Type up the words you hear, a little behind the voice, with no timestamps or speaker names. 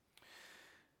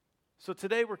So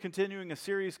today we're continuing a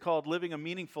series called Living a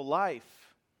Meaningful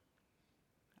Life.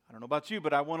 I don't know about you,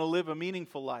 but I want to live a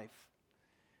meaningful life.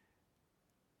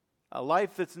 A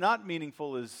life that's not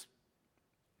meaningful is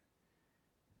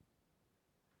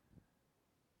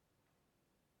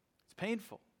it's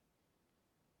painful.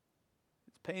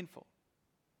 It's painful.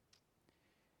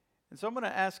 And so I'm going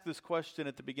to ask this question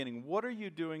at the beginning. What are you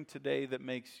doing today that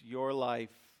makes your life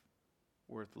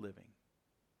worth living?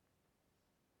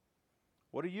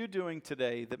 What are you doing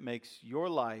today that makes your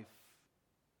life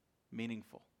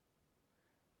meaningful?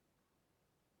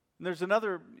 And there's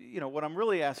another, what I'm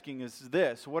really asking is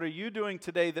this. What are you doing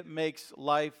today that makes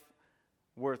life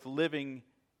worth living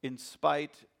in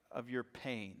spite of your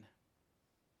pain?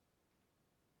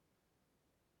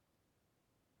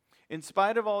 In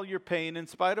spite of all your pain, in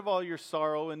spite of all your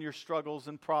sorrow and your struggles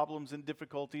and problems and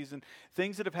difficulties and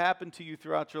things that have happened to you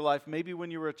throughout your life, maybe when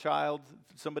you were a child,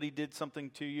 somebody did something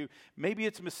to you. Maybe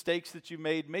it's mistakes that you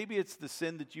made. Maybe it's the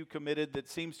sin that you committed that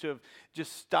seems to have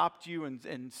just stopped you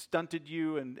and stunted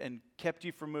you and kept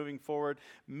you from moving forward.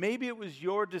 Maybe it was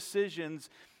your decisions.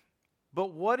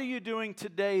 But what are you doing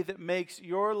today that makes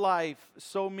your life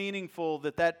so meaningful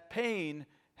that pain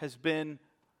has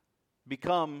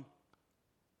become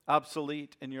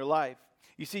obsolete in your life?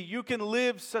 You see, you can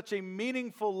live such a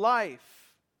meaningful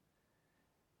life.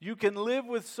 You can live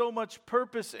with so much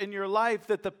purpose in your life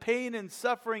that the pain and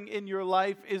suffering in your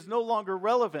life is no longer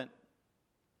relevant.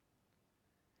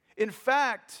 In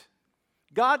fact,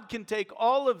 God can take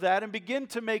all of that and begin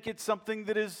to make it something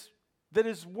that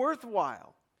is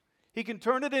worthwhile. He can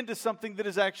turn it into something that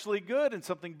is actually good and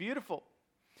something beautiful.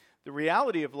 The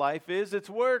reality of life is it's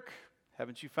work.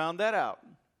 Haven't you found that out?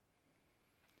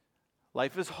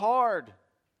 Life is hard.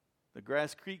 The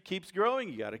grass keeps growing.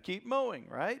 You got to keep mowing,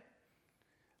 right?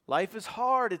 Life is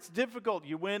hard. It's difficult.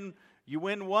 You win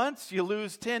once, you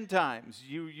lose 10 times.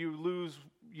 You lose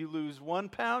 1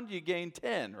 pound, you gain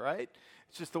 10, right?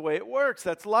 It's just the way it works.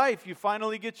 That's life. You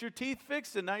finally get your teeth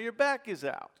fixed and now your back is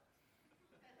out.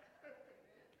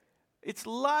 It's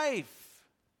life.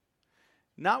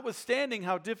 Notwithstanding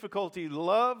how difficulty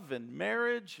love and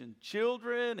marriage and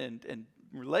children and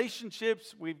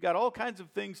relationships, we've got all kinds of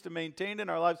things to maintain in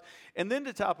our lives. And then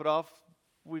to top it off,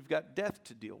 we've got death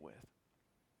to deal with.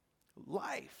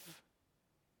 Life.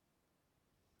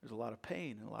 There's a lot of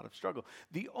pain and a lot of struggle.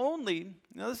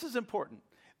 Now this is important,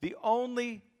 the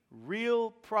only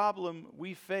real problem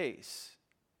we face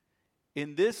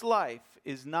in this life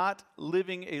is not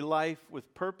living a life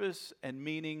with purpose and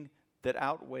meaning that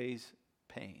outweighs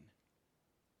pain.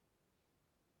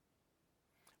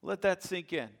 Let that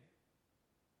sink in.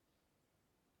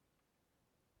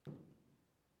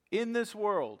 In this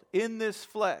world, in this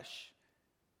flesh,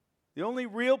 the only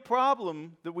real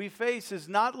problem that we face is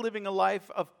not living a life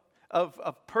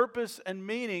of purpose and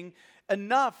meaning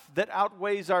enough that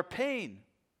outweighs our pain.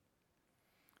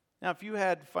 Now, if you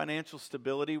had financial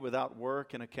stability without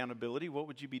work and accountability, what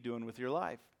would you be doing with your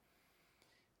life?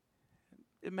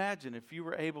 Imagine if you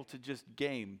were able to just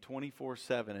game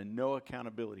 24/7 and no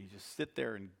accountability, just sit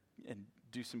there and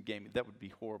do some gaming. That would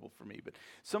be horrible for me, but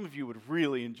some of you would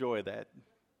really enjoy that.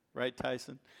 Right,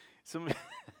 Tyson?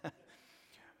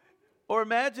 Or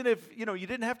imagine if, you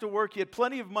didn't have to work, you had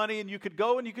plenty of money, and you could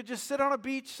go and you could just sit on a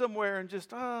beach somewhere and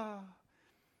just,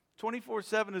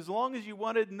 24/7, as long as you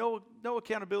wanted, no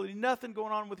accountability, nothing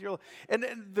going on with your life.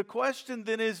 And the question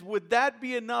then is, would that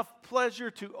be enough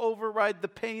pleasure to override the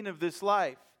pain of this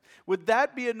life? Would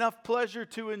that be enough pleasure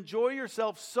to enjoy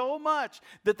yourself so much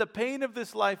that the pain of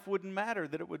this life wouldn't matter,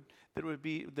 that it would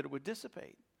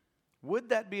dissipate? Would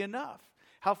that be enough?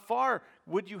 How far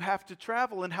would you have to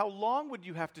travel, and how long would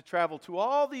you have to travel to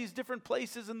all these different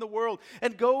places in the world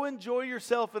and go enjoy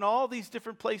yourself in all these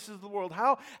different places of the world?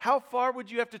 How far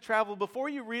would you have to travel before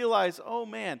you realize, oh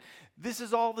man, this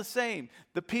is all the same.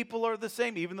 The people are the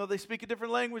same, even though they speak a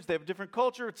different language, they have a different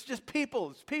culture. It's just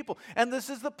people, it's people. And this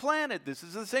is the planet. This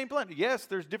is the same planet. Yes,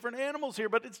 there's different animals here,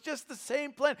 but it's just the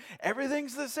same planet.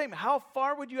 Everything's the same. How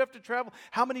far would you have to travel?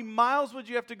 How many miles would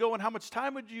you have to go, and how much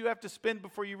time would you have to spend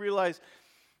before you realize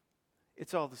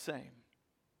it's all the same?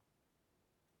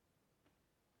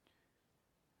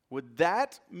 Would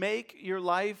that make your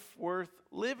life worth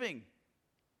living?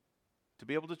 To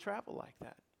be able to travel like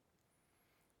that?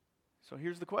 So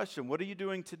here's the question. What are you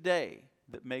doing today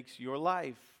that makes your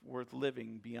life worth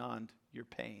living beyond your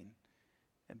pain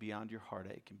and beyond your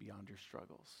heartache and beyond your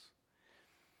struggles?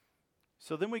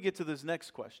 So then we get to this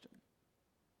next question.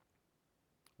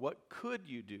 What could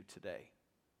you do today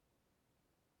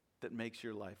that makes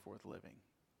your life worth living?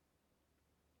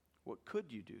 What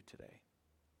could you do today?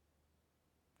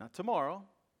 Not tomorrow.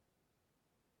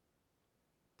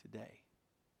 Today.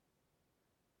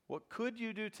 What could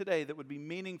you do today that would be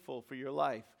meaningful for your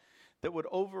life, that would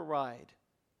override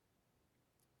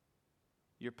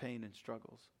your pain and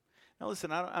struggles? Now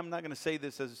listen, I'm not going to say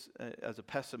this as a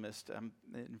pessimist.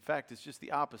 In fact, it's just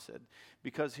the opposite,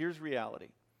 because here's reality.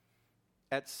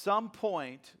 At some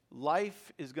point,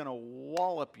 life is going to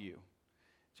wallop you.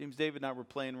 James David and I were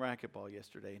playing racquetball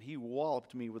yesterday, and he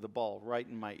walloped me with a ball right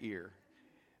in my ear.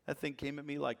 That thing came at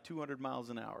me like 200 miles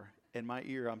an hour, and my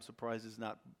ear, I'm surprised, is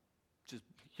not just...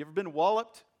 You ever been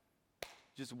walloped?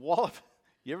 Just wallop.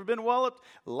 You ever been walloped?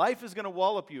 Life is going to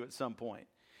wallop you at some point.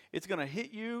 It's going to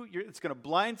hit you, it's going to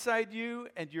blindside you,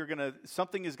 and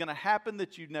something is going to happen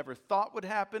that you never thought would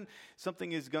happen.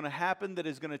 Something is going to happen that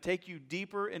is going to take you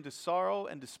deeper into sorrow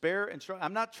and despair and struggle.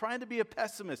 I'm not trying to be a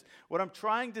pessimist. What I'm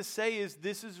trying to say is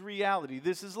this is reality.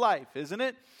 This is life, isn't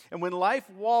it? And when life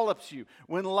wallops you,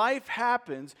 when life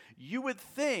happens, you would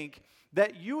think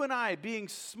that you and I, being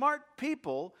smart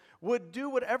people, would do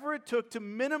whatever it took to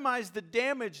minimize the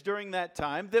damage during that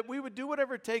time, that we would do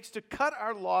whatever it takes to cut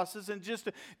our losses and just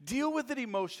to deal with it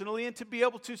emotionally and to be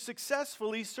able to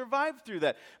successfully survive through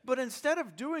that. But instead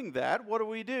of doing that, what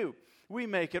do? We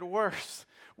make it worse.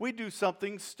 We do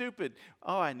something stupid.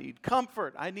 Oh, I need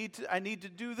comfort. I need to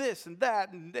do this and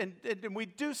that, and we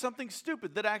do something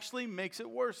stupid that actually makes it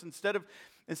worse. Instead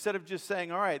of just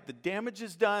saying, all right, the damage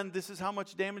is done, this is how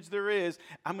much damage there is,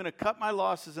 I'm going to cut my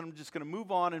losses and I'm just going to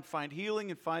move on and find healing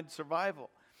and find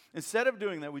survival. Instead of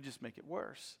doing that, we just make it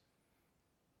worse.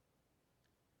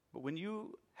 But when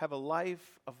you have a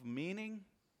life of meaning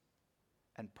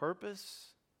and purpose,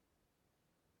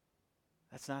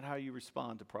 that's not how you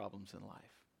respond to problems in life.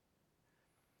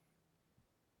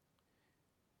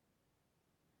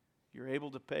 You're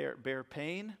able to bear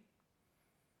pain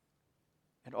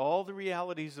and all the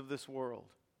realities of this world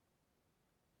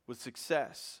with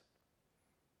success.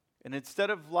 And instead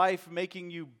of life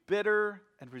making you bitter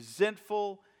and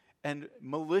resentful and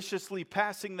maliciously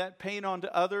passing that pain on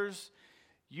to others,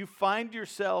 you find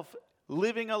yourself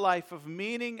living a life of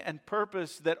meaning and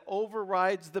purpose that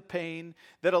overrides the pain,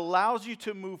 that allows you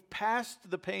to move past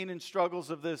the pain and struggles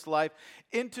of this life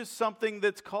into something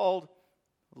that's called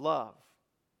love.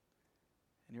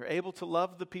 And you're able to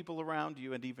love the people around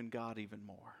you and even God even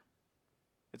more.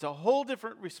 It's a whole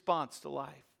different response to life.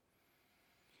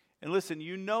 And listen,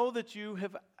 you know that you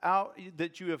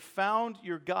have found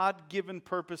your God-given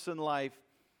purpose in life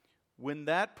when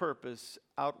that purpose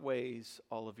outweighs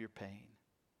all of your pain.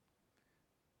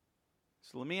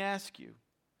 So let me ask you,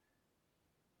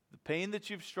 the pain that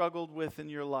you've struggled with in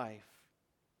your life,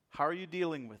 how are you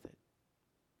dealing with it?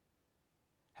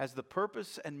 Has the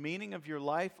purpose and meaning of your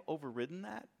life overridden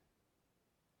that?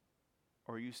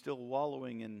 Or are you still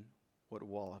wallowing in what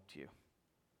walloped you?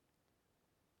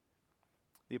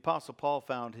 The Apostle Paul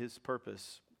found his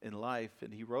purpose in life,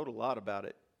 and he wrote a lot about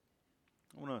it.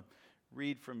 I want to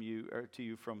read to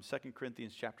you from 2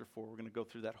 Corinthians chapter 4. We're going to go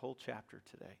through that whole chapter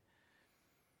today.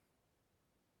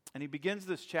 And he begins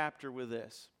this chapter with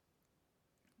this: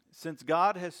 since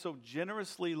God has so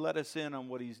generously let us in on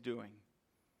what he's doing,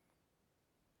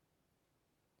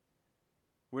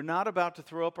 we're not about to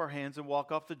throw up our hands and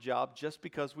walk off the job just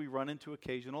because we run into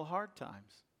occasional hard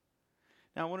times.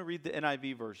 Now I want to read the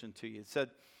NIV version to you. It said,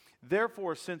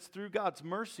 therefore, since through God's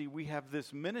mercy we have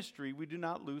this ministry, we do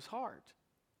not lose heart.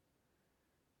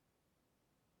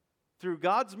 Through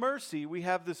God's mercy, we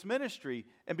have this ministry,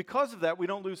 and because of that, we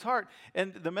don't lose heart.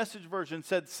 And the Message version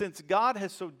said, since God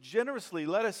has so generously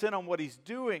let us in on what he's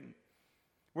doing,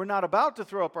 we're not about to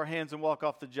throw up our hands and walk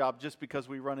off the job just because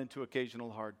we run into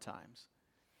occasional hard times.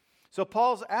 So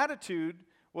Paul's attitude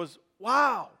was,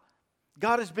 wow,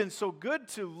 God has been so good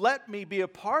to let me be a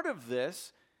part of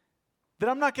this that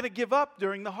I'm not going to give up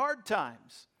during the hard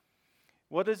times.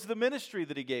 What is the ministry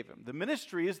that he gave him? The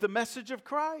ministry is the message of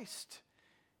Christ.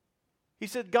 He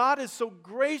said, God has so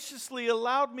graciously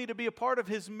allowed me to be a part of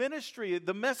his ministry,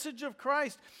 the message of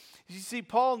Christ. You see,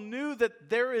 Paul knew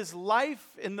that there is life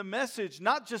in the message,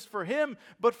 not just for him,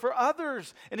 but for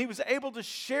others. And he was able to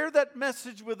share that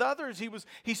message with others.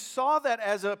 He saw that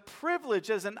as a privilege,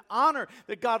 as an honor,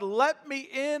 that God let me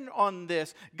in on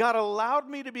this. God allowed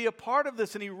me to be a part of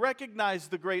this, and he recognized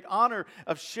the great honor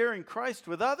of sharing Christ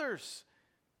with others.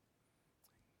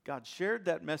 God shared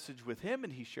that message with him,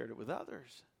 and he shared it with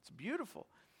others. It's beautiful.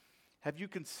 Have you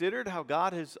considered how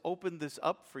God has opened this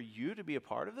up for you to be a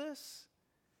part of this?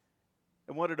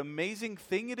 And what an amazing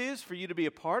thing it is for you to be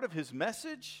a part of his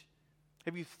message?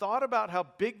 Have you thought about how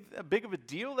big of a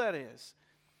deal that is?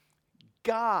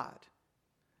 God,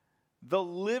 the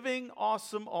living,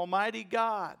 awesome, almighty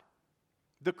God,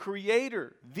 the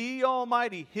creator, the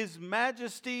almighty, his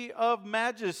majesty of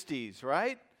majesties,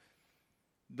 right?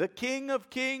 the King of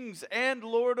kings and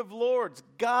Lord of lords,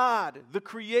 God, the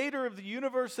creator of the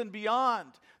universe and beyond,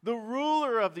 the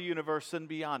ruler of the universe and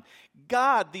beyond,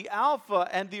 God, the Alpha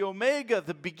and the Omega,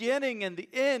 the beginning and the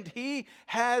end. He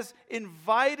has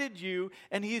invited you,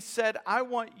 and He said, I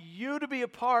want you to be a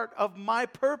part of my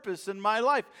purpose in my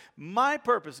life. My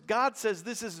purpose. God says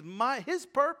this is His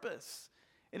purpose.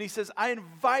 And He says, I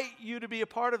invite you to be a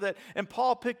part of that. And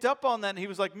Paul picked up on that, and he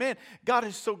was like, man, God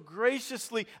has so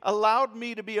graciously allowed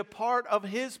me to be a part of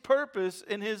His purpose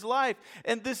in His life.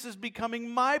 And this is becoming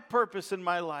my purpose in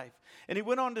my life. And he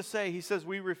went on to say, he says,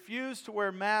 we refuse to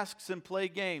wear masks and play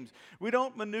games. We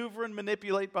don't maneuver and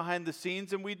manipulate behind the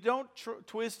scenes, and we don't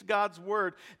twist God's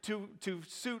word to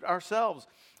suit ourselves.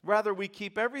 Rather, we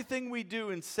keep everything we do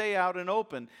and say out and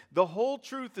open. The whole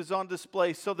truth is on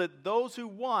display so that those who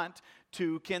want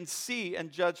to can see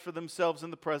and judge for themselves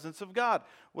in the presence of God.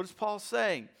 What is Paul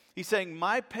saying? He's saying,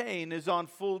 my pain is on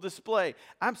full display.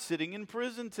 I'm sitting in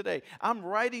prison today. I'm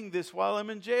writing this while I'm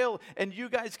in jail, and you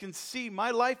guys can see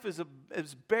my life is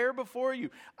bare before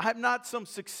you. I'm not some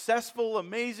successful,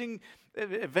 amazing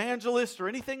evangelist or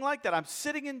anything like that. I'm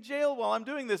sitting in jail while I'm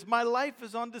doing this. My life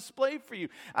is on display for you.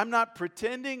 I'm not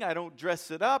pretending. I don't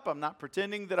dress it up. I'm not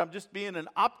pretending that I'm just being an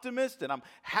optimist and I'm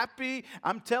happy.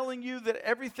 I'm telling you that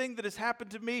everything that has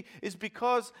happened to me is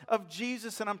because of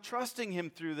Jesus, and I'm trusting Him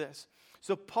through this.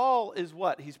 So Paul is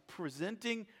what? He's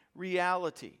presenting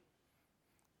reality,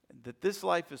 that this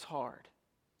life is hard.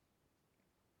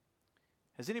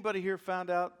 Has anybody here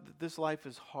found out that this life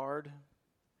is hard?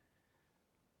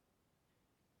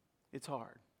 It's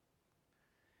hard.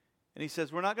 And he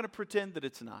says, we're not going to pretend that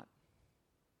it's not.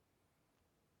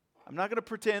 I'm not going to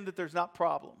pretend that there's not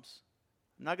problems.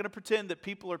 I'm not going to pretend that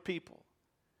people are people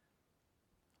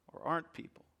or aren't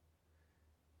people.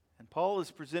 And Paul is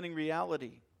presenting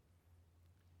reality.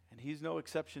 And he's no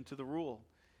exception to the rule.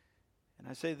 And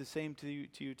I say the same to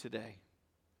you today.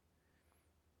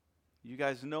 You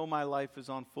guys know my life is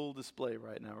on full display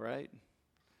right now, right?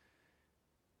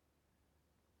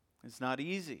 It's not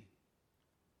easy.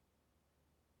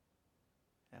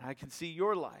 And I can see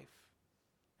your life.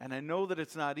 And I know that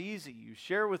it's not easy. You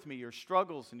share with me your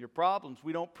struggles and your problems.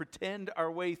 We don't pretend our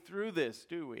way through this,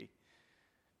 do we?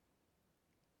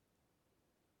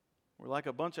 We're like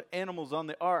a bunch of animals on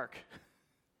the ark.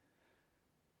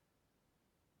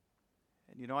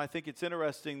 And you know, I think it's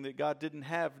interesting that God didn't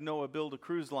have Noah build a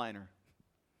cruise liner.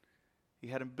 He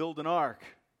had him build an ark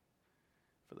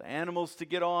for the animals to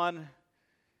get on.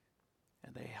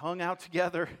 And they hung out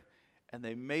together, and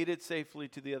they made it safely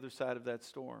to the other side of that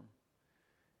storm.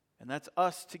 And that's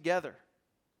us together.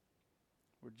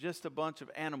 We're just a bunch of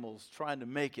animals trying to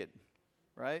make it,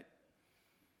 right?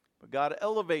 But God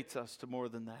elevates us to more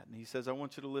than that. And He says, I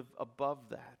want you to live above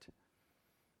that.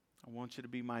 I want you to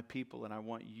be my people, and I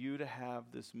want you to have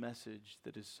this message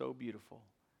that is so beautiful.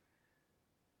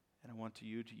 And I want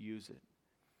you to use it.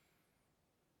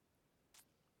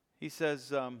 He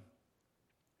says,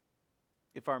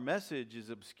 if our message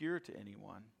is obscure to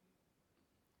anyone,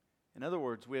 in other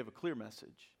words, we have a clear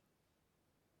message.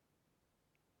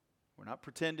 We're not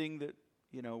pretending that,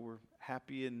 we're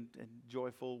happy and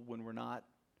joyful when we're not.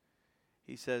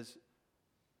 He says,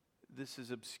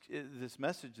 this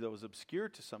message, though, is obscure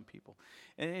to some people.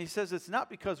 And he says it's not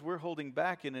because we're holding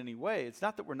back in any way. It's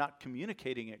not that we're not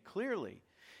communicating it clearly.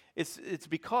 It's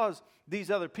because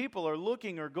these other people are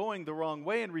looking or going the wrong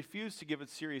way and refuse to give it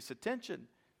serious attention.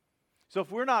 So if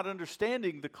we're not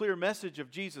understanding the clear message of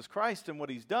Jesus Christ and what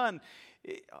He's done,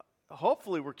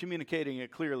 hopefully we're communicating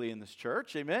it clearly in this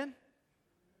church. Amen?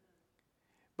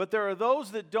 But there are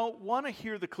those that don't want to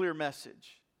hear the clear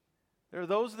message. There are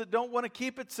those that don't want to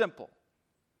keep it simple.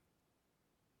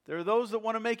 There are those that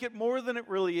want to make it more than it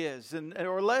really is,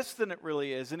 or less than it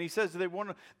really is. And he says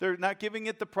they're not giving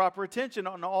it the proper attention.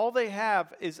 And all they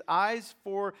have is eyes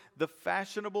for the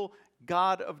fashionable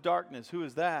god of darkness. Who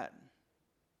is that?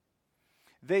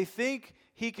 They think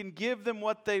he can give them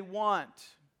what they want,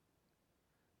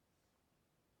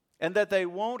 and that they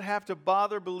won't have to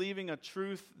bother believing a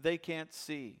truth they can't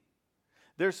see.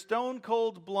 They're stone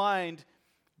blind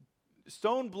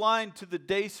to the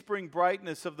dayspring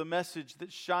brightness of the message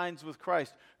that shines with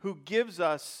Christ, who gives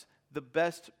us the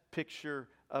best picture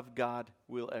of God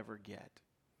we'll ever get.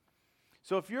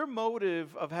 So if your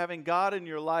motive of having God in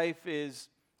your life is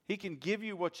He can give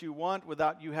you what you want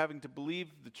without you having to believe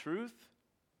the truth,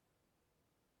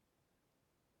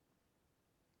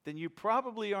 then you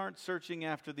probably aren't searching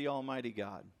after the Almighty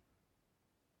God.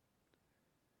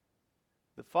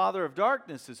 The Father of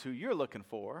darkness is who you're looking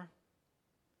for.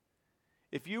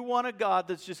 If you want a God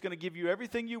that's just going to give you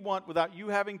everything you want without you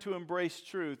having to embrace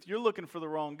truth, you're looking for the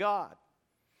wrong God.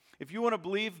 If you want to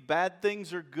believe bad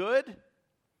things are good,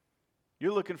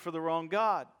 you're looking for the wrong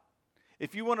God.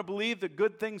 If you want to believe that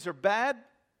good things are bad,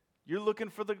 you're looking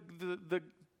for the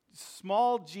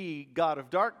small g God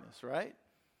of darkness, right?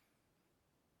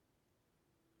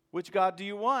 Which God do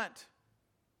you want?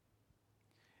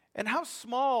 And how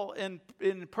small in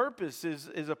purpose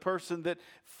is a person that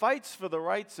fights for the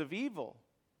rights of evil?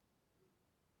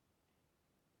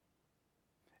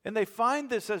 And they find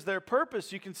this as their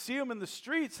purpose. You can see them in the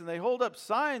streets, and they hold up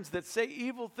signs that say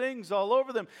evil things all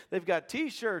over them. They've got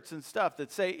T-shirts and stuff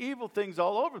that say evil things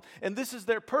all over them. And this is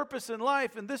their purpose in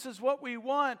life, and this is what we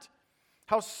want.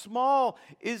 How small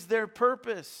is their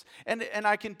purpose? And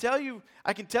I can tell you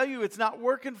it's not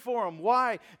working for them.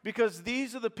 Why? Because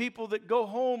these are the people that go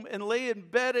home and lay in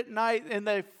bed at night and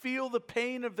they feel the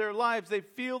pain of their lives. They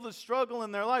feel the struggle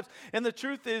in their lives. And the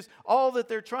truth is, all that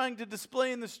they're trying to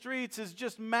display in the streets is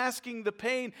just masking the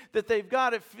pain that they've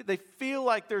got. They feel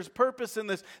like there's purpose in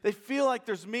this. They feel like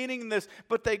there's meaning in this.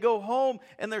 But they go home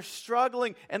and they're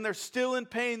struggling and they're still in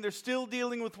pain. They're still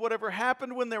dealing with whatever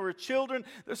happened when they were children.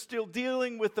 They're still dealing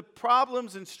with the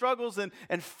problems and struggles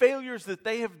and failures that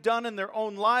they have done in their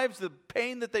own lives, the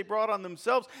pain that they brought on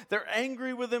themselves. They're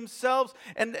angry with themselves,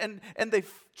 and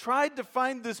they've tried to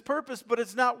find this purpose, but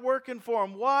it's not working for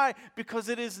them. Why? Because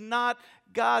it is not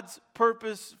God's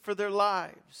purpose for their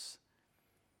lives.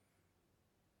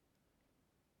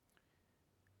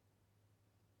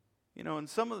 You know, and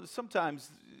sometimes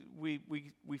we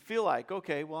feel like,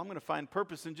 okay, well, I'm going to find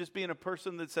purpose in just being a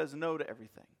person that says no to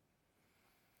everything.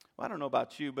 Well, I don't know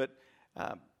about you, but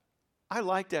I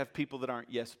like to have people that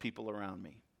aren't yes people around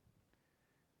me.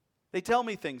 They tell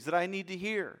me things that I need to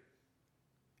hear,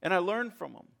 and I learn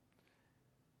from them.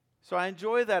 So I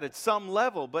enjoy that at some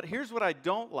level, but here's what I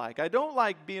don't like. I don't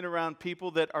like being around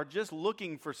people that are just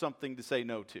looking for something to say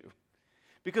no to,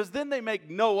 because then they make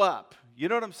no up. You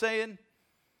know what I'm saying?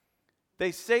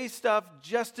 They say stuff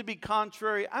just to be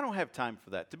contrary. I don't have time for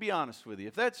that, to be honest with you.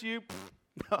 If that's you,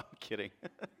 no, I'm kidding.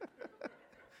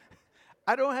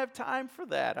 I don't have time for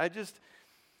that.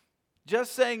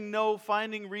 Just saying no,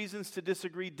 finding reasons to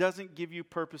disagree doesn't give you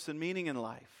purpose and meaning in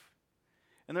life.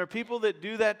 And there are people that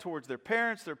do that towards their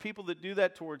parents. There are people that do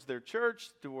that towards their church,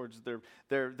 towards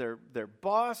their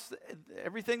boss.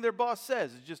 Everything their boss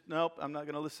says is just, nope, I'm not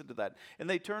going to listen to that. And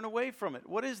they turn away from it.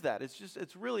 What is that? It's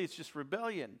just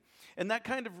rebellion. And that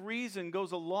kind of reason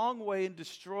goes a long way in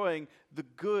destroying the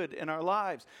good in our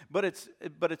lives. But it's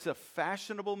a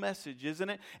fashionable message, isn't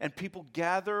it? And people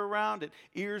gather around it,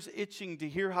 ears itching to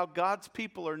hear how God's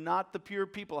people are not the pure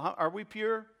people. Are we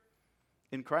pure?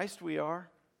 In Christ we are.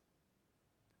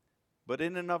 But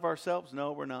in and of ourselves,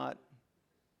 no, we're not.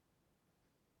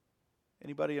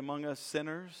 Anybody among us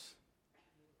sinners?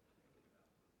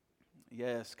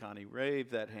 Yes, Connie. Wave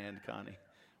that hand, Connie.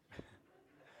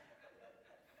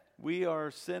 We are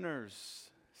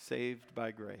sinners saved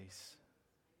by grace.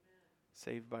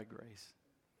 Saved by grace.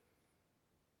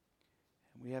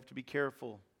 And we have to be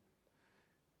careful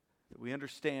that we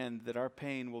understand that our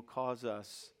pain will cause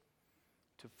us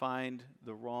to find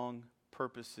the wrong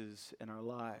purposes in our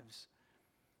lives.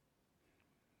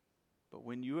 But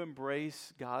when you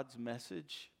embrace God's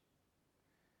message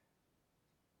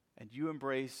and you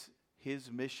embrace His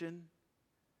mission,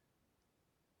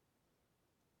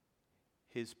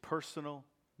 His personal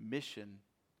mission,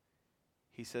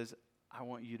 He says, I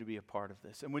want you to be a part of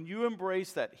this. And when you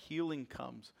embrace that, healing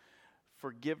comes.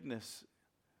 Forgiveness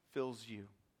fills you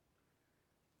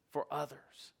for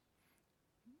others.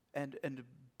 And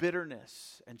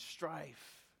bitterness and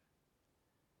strife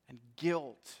and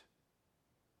guilt,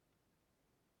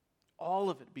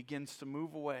 all of it begins to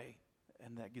move away,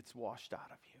 and that gets washed out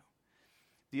of you.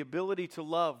 The ability to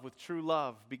love with true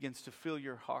love begins to fill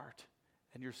your heart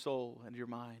and your soul and your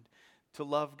mind, to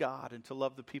love God and to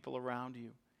love the people around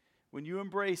you. When you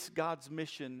embrace God's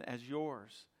mission as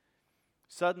yours,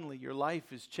 suddenly your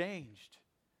life is changed.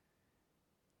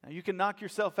 Now, you can knock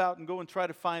yourself out and go and try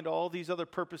to find all these other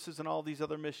purposes and all these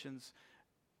other missions.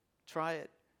 Try it.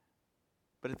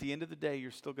 But at the end of the day, you're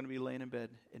still going to be laying in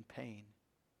bed in pain.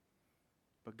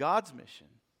 But God's mission,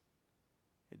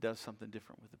 it does something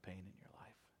different with the pain in your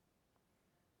life.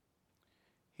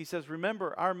 He says,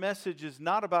 remember, our message is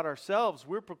not about ourselves.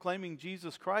 We're proclaiming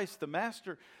Jesus Christ, the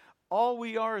Master. All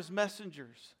we are is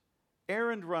messengers,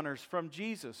 errand runners from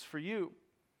Jesus for you.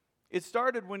 It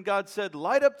started when God said,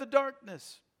 light up the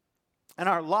darkness. And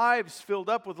our lives filled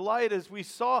up with light as we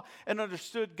saw and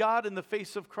understood God in the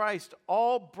face of Christ,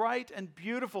 all bright and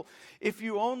beautiful. If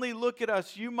you only look at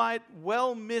us, you might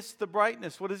well miss the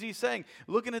brightness. What is he saying?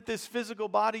 Looking at this physical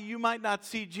body, you might not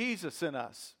see Jesus in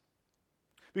us.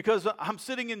 because I'm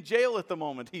sitting in jail at the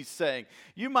moment, he's saying.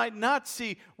 You might not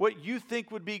see what you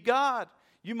think would be God.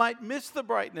 You might miss the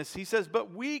brightness. He says,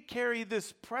 but we carry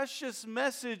this precious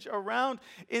message around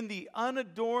in the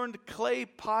unadorned clay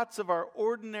pots of our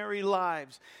ordinary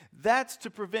lives. That's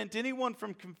to prevent anyone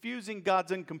from confusing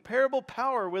God's incomparable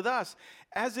power with us.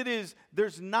 As it is,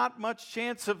 there's not much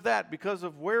chance of that because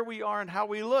of where we are and how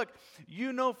we look.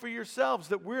 You know for yourselves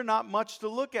that we're not much to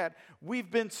look at.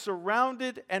 We've been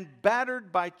surrounded and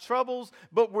battered by troubles,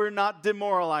 but we're not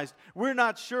demoralized. We're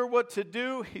not sure what to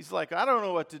do. He's like, I don't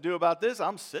know what to do about this.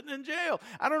 I'm sitting in jail.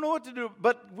 I don't know what to do.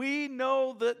 But we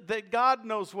know that God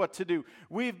knows what to do.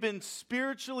 We've been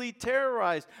spiritually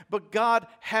terrorized, but God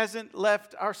hasn't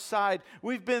left our side.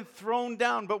 We've been thrown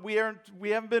down, but we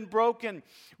haven't been broken.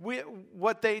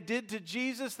 What they did to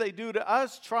Jesus, they do to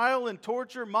us. Trial and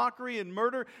torture, mockery and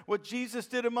murder. What Jesus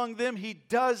did among them, he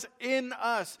does in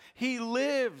us. He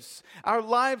lives. Our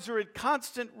lives are at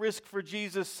constant risk for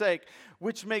Jesus' sake,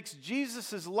 which makes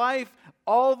Jesus' life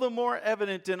all the more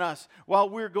evident in us. While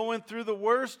we're going through the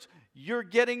worst, you're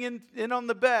getting in on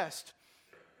the best.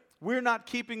 We're not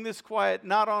keeping this quiet,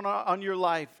 not on your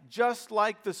life. Just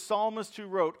like the psalmist who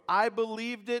wrote, I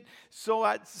believed it, so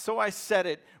I said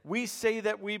it. We say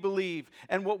that we believe.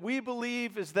 And what we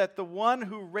believe is that the one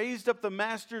who raised up the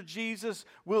Master Jesus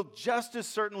will just as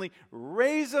certainly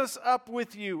raise us up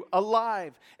with you,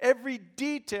 alive. Every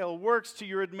detail works to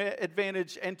your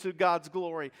advantage and to God's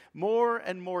glory. More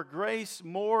and more grace,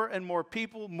 more and more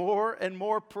people, more and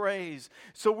more praise.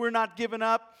 So we're not giving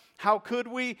up. How could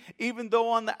we? Even though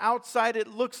on the outside it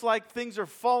looks like things are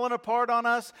falling apart on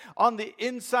us, on the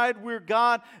inside where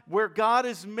God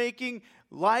is making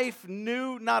life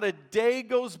new. Not a day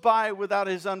goes by without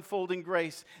his unfolding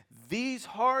grace. These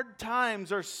hard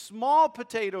times are small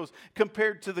potatoes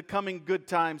compared to the coming good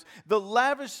times. The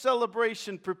lavish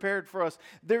celebration prepared for us.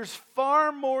 There's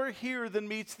far more here than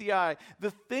meets the eye.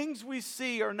 The things we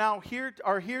see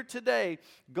are here today,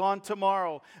 gone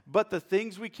tomorrow. But the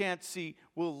things we can't see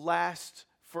will last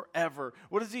forever.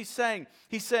 What is he saying?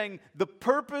 He's saying the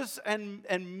purpose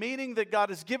and meaning that God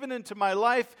has given into my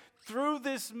life through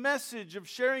this message of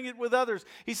sharing it with others.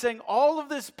 He's saying all of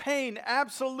this pain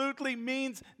absolutely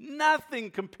means nothing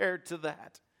compared to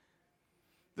that.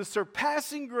 The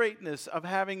surpassing greatness of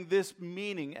having this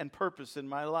meaning and purpose in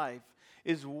my life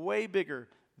is way bigger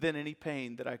than any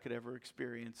pain that I could ever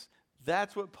experience.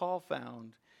 That's what Paul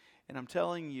found. And I'm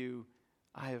telling you,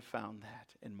 I have found that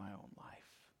in my own life.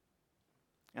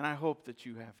 And I hope that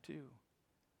you have too.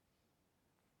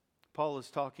 Paul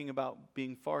is talking about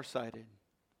being farsighted.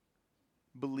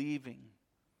 Believing.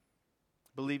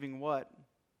 Believing what?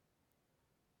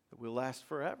 That we'll last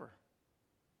forever.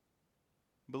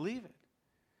 Believe it.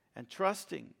 And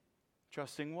trusting.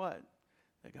 Trusting what?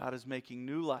 That God is making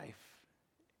new life.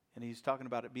 And he's talking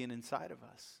about it being inside of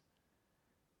us.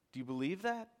 Do you believe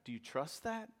that? Do you trust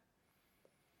that?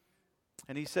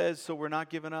 And he says, so we're not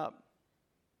giving up.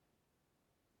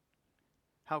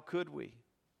 How could we?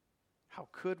 How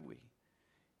could we?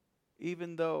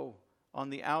 Even though on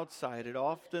the outside, it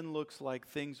often looks like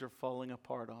things are falling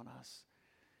apart on us.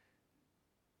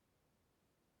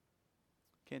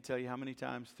 Can't tell you how many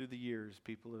times through the years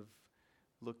people have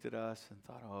looked at us and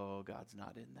thought, oh, God's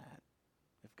not in that.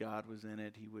 If God was in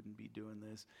it, he wouldn't be doing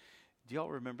this. Do y'all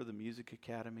remember the Music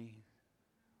Academy?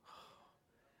 Oh,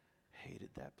 hated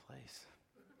that place.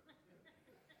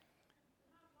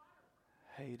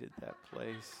 Hated that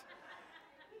place.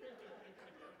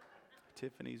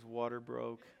 Tiffany's water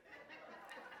broke.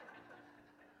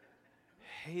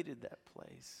 Hated that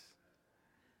place.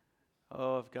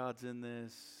 Oh, if God's in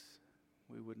this,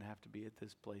 we wouldn't have to be at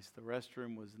this place. The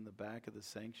restroom was in the back of the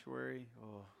sanctuary.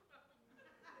 Oh.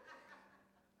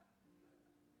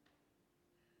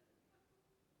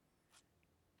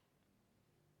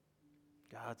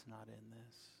 God's not in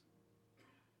this.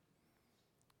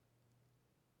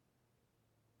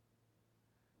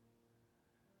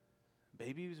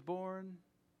 Baby was born, and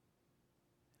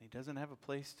he doesn't have a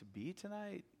place to be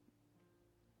tonight.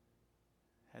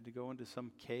 Had to go into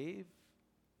some cave,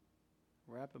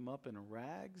 wrap him up in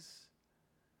rags.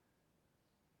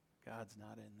 God's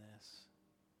not in this.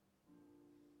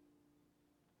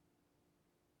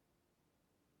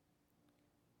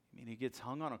 You mean he gets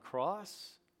hung on a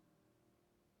cross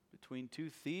between two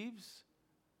thieves?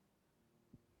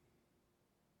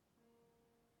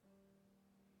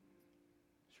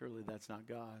 Surely that's not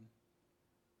God.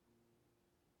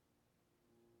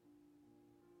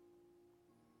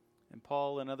 And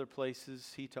Paul, in other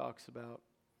places, he talks about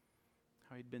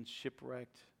how he'd been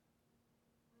shipwrecked,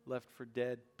 left for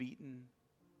dead, beaten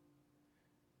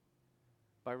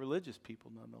by religious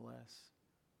people nonetheless,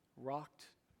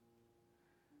 rocked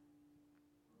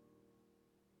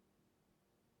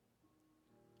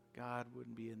God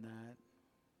wouldn't be in that.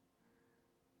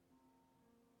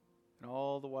 And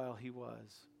all the while he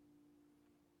was.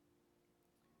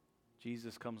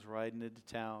 Jesus comes riding into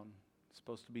town. It's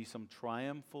supposed to be some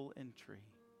triumphal entry.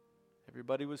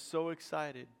 Everybody was so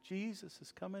excited. Jesus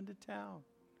is coming to town.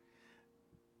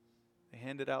 They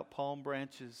handed out palm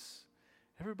branches.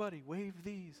 Everybody wave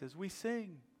these as we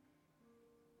sing.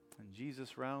 And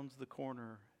Jesus rounds the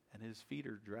corner and his feet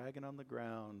are dragging on the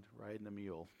ground riding a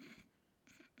mule.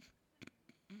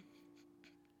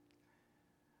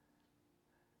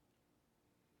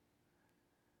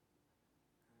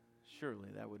 Surely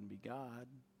that wouldn't be God.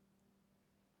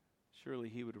 Surely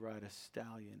he would ride a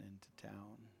stallion into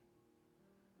town.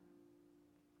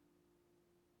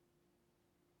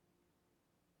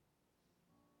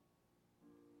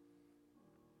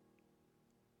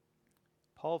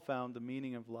 Paul found the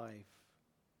meaning of life,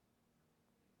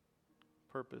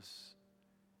 purpose.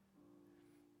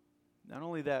 Not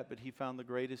only that, but he found the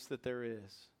greatest that there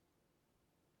is.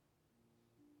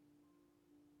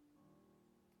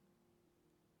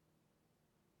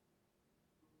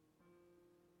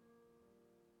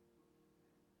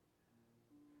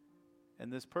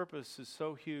 And this purpose is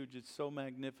so huge, it's so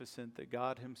magnificent that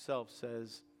God himself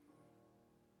says,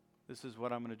 this is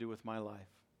what I'm going to do with my life.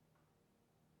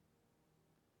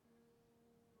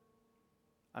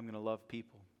 I'm going to love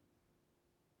people.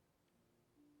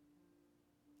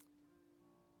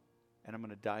 And I'm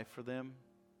going to die for them.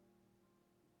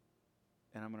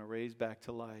 And I'm going to raise back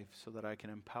to life so that I can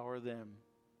empower them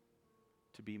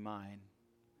to be mine.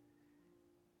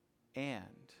 And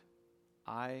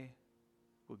I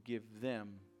will give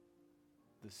them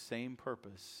the same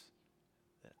purpose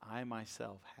that I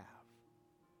myself have.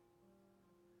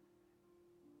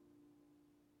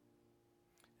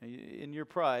 In your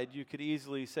pride, you could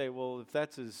easily say, well, if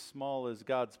that's as small as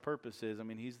God's purpose is, I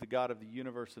mean, he's the God of the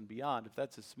universe and beyond. If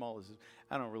that's as small as,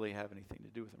 I don't really have anything to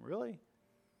do with him. Really?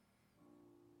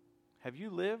 Have you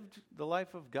lived the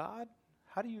life of God?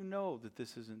 How do you know that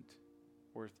this isn't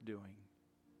worth doing?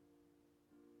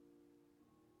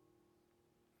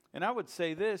 And I would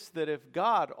say this, that if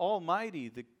God Almighty,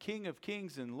 the King of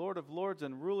kings and Lord of lords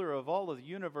and ruler of all of the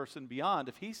universe and beyond,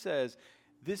 if he says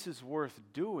this is worth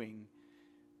doing,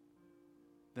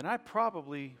 then I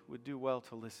probably would do well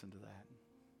to listen to that.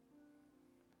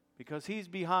 Because he's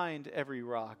behind every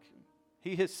rock.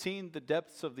 He has seen the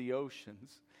depths of the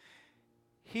oceans.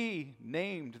 He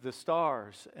named the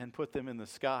stars and put them in the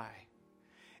sky.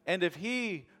 And if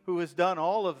he who has done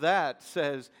all of that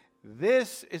says,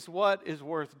 this is what is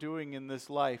worth doing in this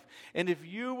life. And if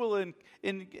you will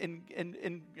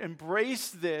embrace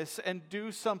this and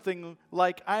do something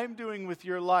like I'm doing with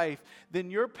your life, then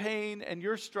your pain and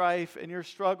your strife and your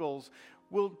struggles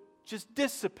will just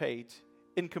dissipate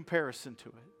in comparison to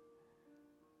it.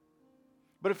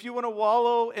 But if you want to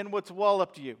wallow in what's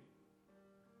walloped you,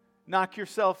 knock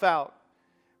yourself out.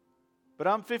 But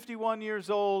I'm 51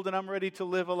 years old and I'm ready to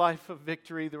live a life of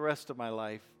victory the rest of my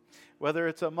life. Whether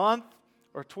it's a month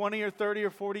or 20 or 30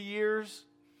 or 40 years,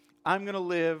 I'm going to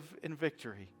live in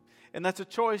victory. And that's a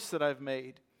choice that I've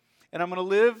made. And I'm going to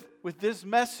live with this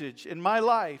message in my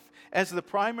life as the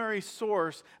primary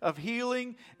source of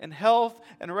healing and health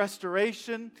and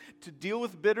restoration to deal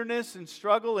with bitterness and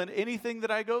struggle and anything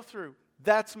that I go through.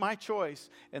 That's my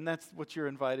choice. And that's what you're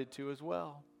invited to as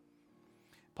well.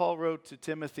 Paul wrote to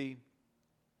Timothy,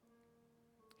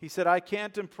 he said, I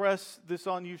can't impress this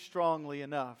on you strongly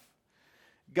enough.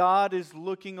 God is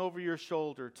looking over your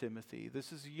shoulder, Timothy.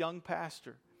 This is a young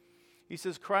pastor. He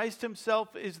says, Christ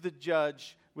himself is the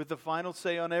judge with the final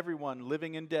say on everyone,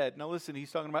 living and dead. Now listen, he's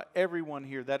talking about everyone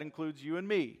here. That includes you and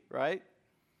me, right?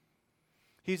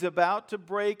 He's about to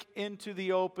break into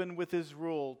the open with his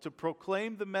rule, to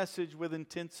proclaim the message with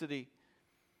intensity.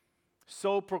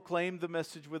 So proclaim the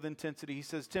message with intensity. He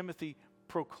says, Timothy,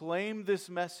 proclaim this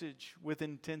message with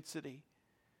intensity.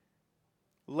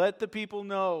 Let the people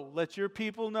know, let your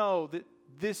people know that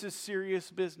this is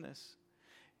serious business.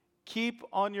 Keep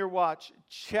on your watch,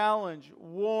 challenge,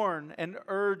 warn, and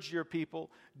urge your people.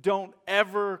 Don't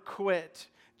ever quit.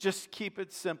 Just keep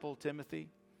it simple, Timothy.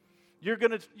 You're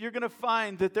gonna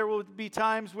find that there will be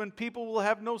times when people will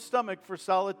have no stomach for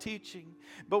solid teaching,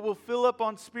 but will fill up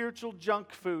on spiritual junk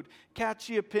food,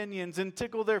 catchy opinions, and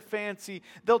tickle their fancy.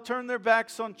 They'll turn their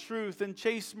backs on truth and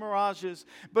chase mirages.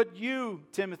 But you,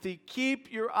 Timothy,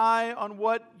 keep your eye on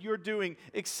what you're doing.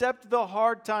 Accept the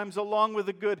hard times along with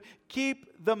the good.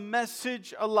 Keep the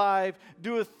message alive.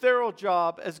 Do a thorough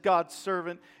job as God's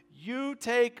servant. You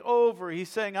take over. He's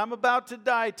saying, I'm about to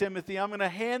die, Timothy. I'm going to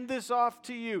hand this off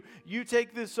to you. You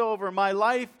take this over. My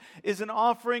life is an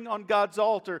offering on God's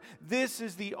altar. This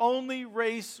is the only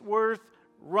race worth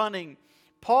running.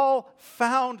 Paul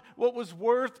found what was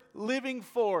worth living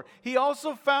for. He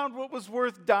also found what was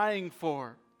worth dying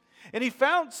for. And he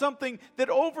found something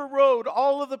that overrode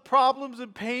all of the problems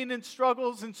and pain and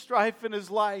struggles and strife in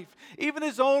his life. Even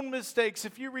his own mistakes.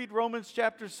 If you read Romans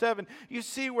chapter 7, you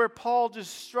see where Paul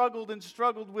just struggled and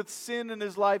struggled with sin in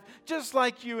his life, just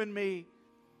like you and me.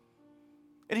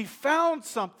 And he found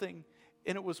something,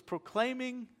 and it was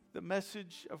proclaiming the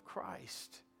message of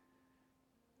Christ.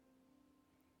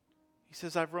 He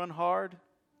says, I've run hard,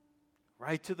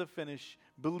 right to the finish,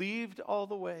 believed all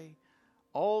the way.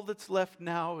 All that's left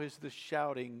now is the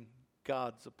shouting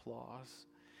God's applause.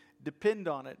 Depend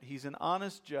on it. He's an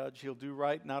honest judge. He'll do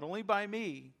right not only by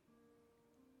me,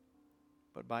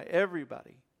 but by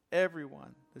everybody,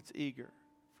 everyone that's eager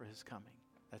for his coming.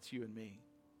 That's you and me.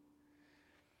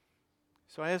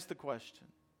 So I ask the question,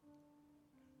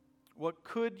 what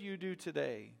could you do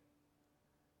today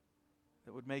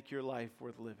that would make your life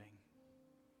worth living?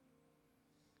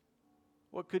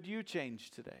 What could you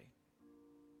change today?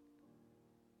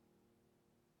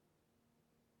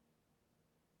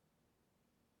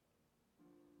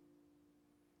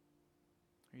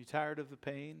 Are you tired of the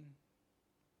pain?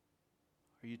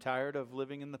 Are you tired of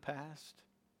living in the past?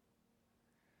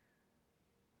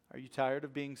 Are you tired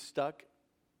of being stuck?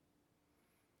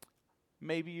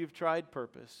 Maybe you've tried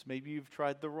purpose. Maybe you've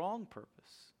tried the wrong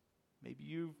purpose. Maybe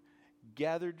you've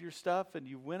gathered your stuff and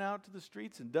you went out to the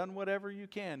streets and done whatever you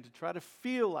can to try to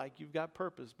feel like you've got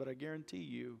purpose. But I guarantee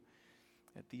you,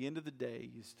 at the end of the day,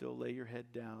 you still lay your head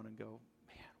down and go,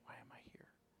 man, why am I here?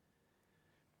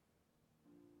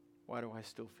 Why do I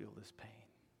still feel this pain?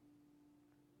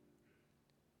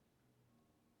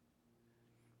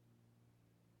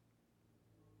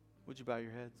 Would you bow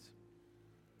your heads?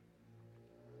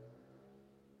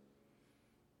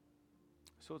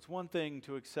 So it's one thing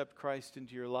to accept Christ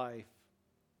into your life.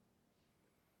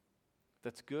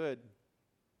 That's good.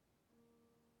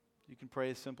 You can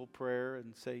pray a simple prayer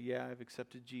and say, yeah, I've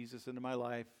accepted Jesus into my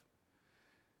life.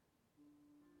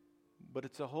 But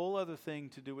it's a whole other thing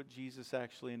to do what Jesus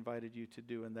actually invited you to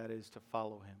do, and that is to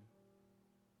follow him.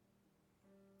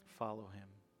 Follow him.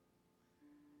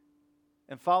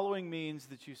 And following means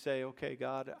that you say, okay,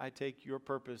 God, I take your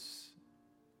purpose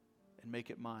and make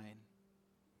it mine.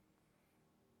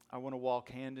 I want to walk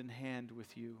hand in hand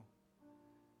with you.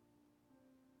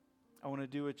 I want to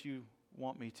do what you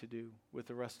want me to do with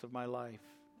the rest of my life.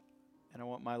 And I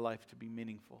want my life to be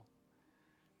meaningful.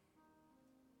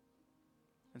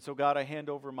 And so, God, I hand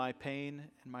over my pain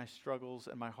and my struggles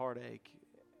and my heartache.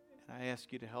 And I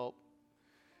ask you to help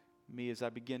me as I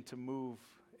begin to move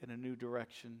in a new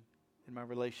direction in my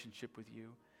relationship with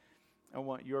you. I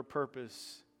want your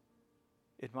purpose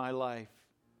in my life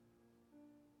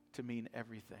to mean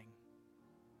everything.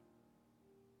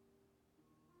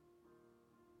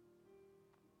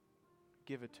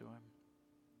 Give it to him.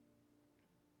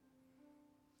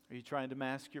 Are you trying to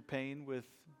mask your pain with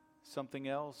something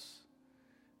else?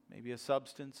 Maybe a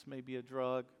substance, maybe a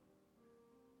drug,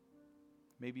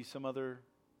 maybe some other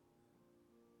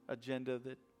agenda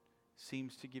that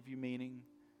seems to give you meaning.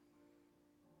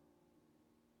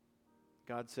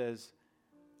 God says,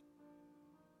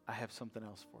 I have something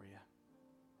else for you.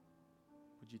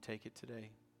 Would you take it today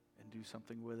and do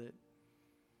something with it?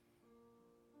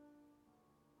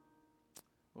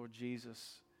 Lord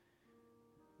Jesus,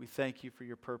 we thank you for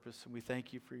your purpose and we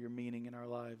thank you for your meaning in our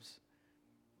lives.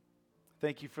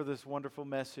 Thank you for this wonderful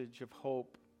message of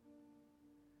hope.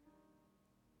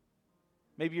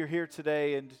 Maybe you're here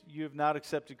today and you have not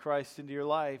accepted Christ into your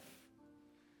life.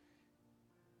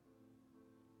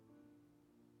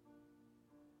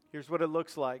 Here's what it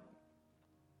looks like.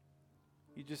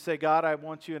 You just say, God, I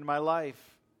want you in my life.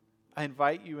 I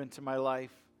invite you into my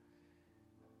life.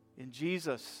 In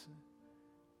Jesus'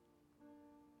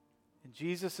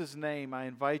 name, I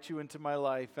invite you into my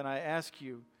life, and I ask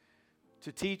you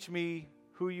to teach me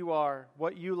who you are,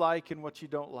 what you like and what you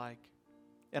don't like.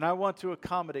 And I want to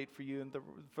accommodate for you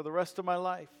for the rest of my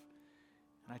life.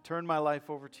 And I turn my life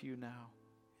over to you now.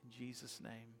 In Jesus'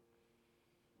 name.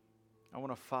 I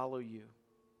want to follow you.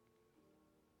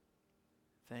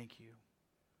 Thank you.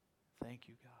 Thank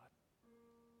you, God.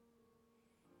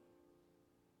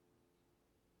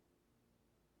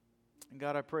 And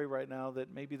God, I pray right now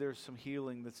that maybe there's some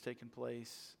healing that's taken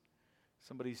place.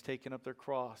 Somebody's taken up their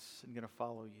cross and going to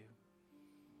follow you.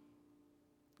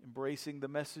 Embracing the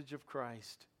message of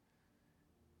Christ.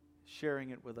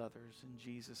 Sharing it with others in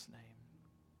Jesus' name.